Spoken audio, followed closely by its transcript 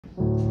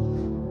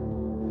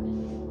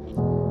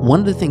One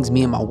of the things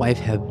me and my wife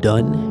have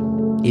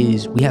done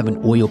is we have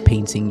an oil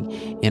painting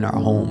in our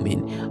home,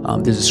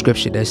 and there's a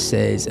scripture that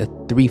says a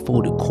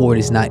three-folded cord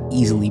is not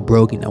easily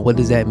broken. Now, what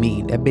does that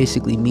mean? That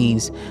basically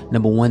means,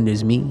 number one,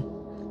 there's me,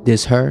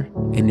 there's her,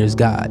 and there's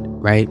God,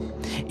 right?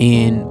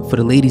 And for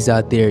the ladies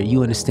out there,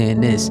 you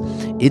understand this.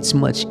 It's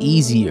much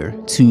easier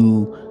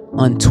to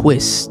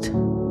untwist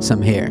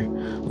some hair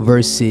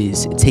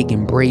versus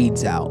taking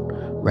braids out,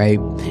 right?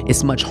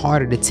 It's much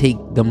harder to take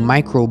the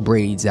micro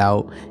braids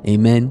out,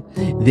 amen,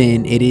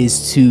 than it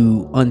is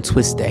to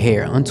untwist the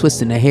hair.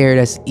 Untwisting the hair,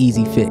 that's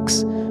easy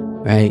fix,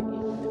 right?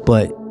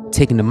 But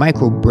taking the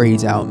micro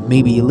braids out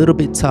may be a little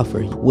bit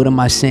tougher. What am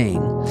I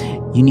saying?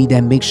 You need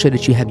to make sure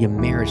that you have your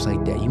marriage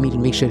like that. You need to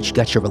make sure that you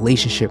got your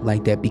relationship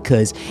like that,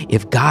 because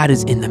if God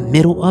is in the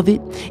middle of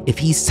it, if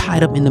he's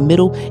tied up in the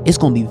middle, it's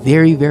going to be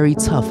very, very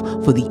tough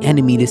for the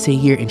enemy to sit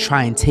here and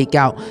try and take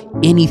out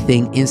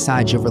anything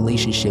inside your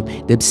relationship.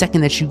 The second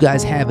that you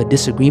guys have a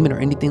disagreement or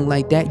anything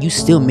like that, you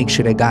still make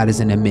sure that God is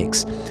in the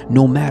mix,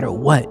 no matter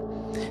what.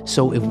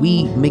 So if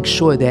we make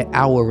sure that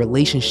our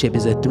relationship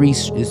is a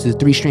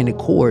three-stranded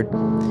cord,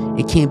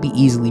 it can't be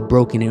easily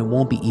broken, and it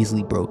won't be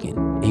easily broken.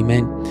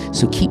 Amen.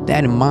 So keep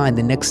that in mind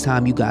the next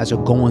time you guys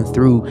are going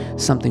through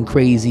something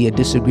crazy, a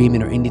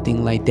disagreement or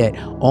anything like that.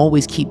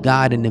 Always keep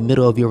God in the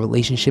middle of your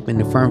relationship and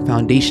the firm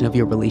foundation of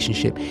your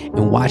relationship,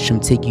 and watch him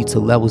take you to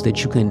levels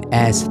that you can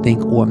ask,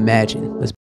 think, or imagine. Let's